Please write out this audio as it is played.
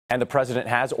And the president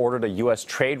has ordered a U.S.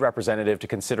 trade representative to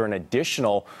consider an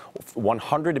additional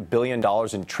 $100 billion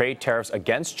in trade tariffs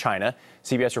against China.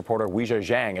 CBS reporter Weijia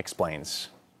Jiang explains.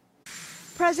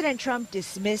 President Trump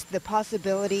dismissed the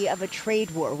possibility of a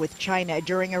trade war with China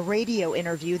during a radio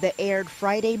interview that aired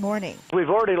Friday morning. We've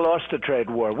already lost a trade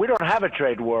war. We don't have a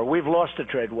trade war. We've lost a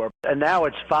trade war. And now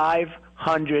it's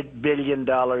 $500 billion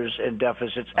in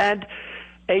deficits and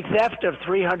a theft of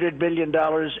 $300 billion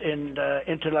in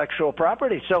intellectual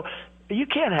property. So you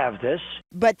can't have this.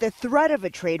 But the threat of a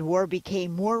trade war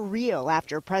became more real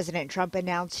after President Trump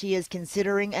announced he is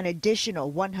considering an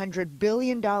additional $100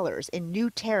 billion in new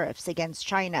tariffs against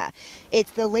China.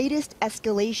 It's the latest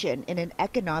escalation in an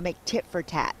economic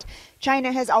tit-for-tat.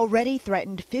 China has already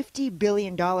threatened $50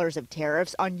 billion of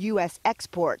tariffs on U.S.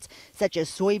 exports, such as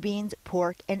soybeans,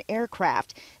 pork, and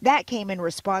aircraft. That came in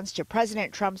response to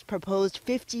President Trump's proposed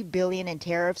 $50 billion in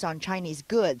tariffs on Chinese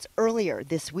goods earlier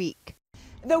this week.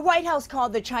 The White House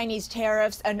called the Chinese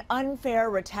tariffs an unfair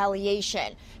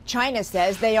retaliation. China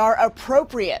says they are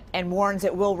appropriate and warns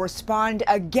it will respond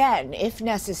again if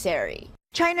necessary.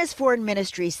 China's foreign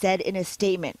ministry said in a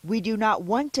statement, "We do not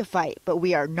want to fight, but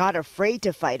we are not afraid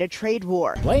to fight a trade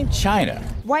war." Blame China.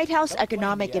 White House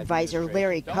economic advisor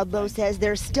Larry Kudlow says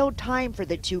there's still time for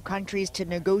the two countries to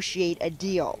negotiate a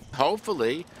deal.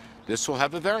 Hopefully, this will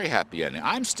have a very happy ending.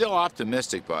 I'm still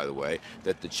optimistic, by the way,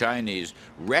 that the Chinese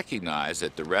recognize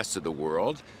that the rest of the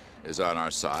world is on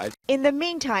our side. In the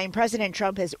meantime, President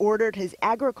Trump has ordered his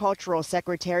agricultural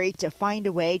secretary to find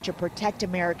a way to protect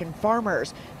American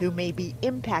farmers who may be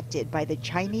impacted by the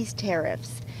Chinese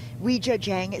tariffs. Weijia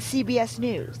Jiang, CBS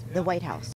News, the White House.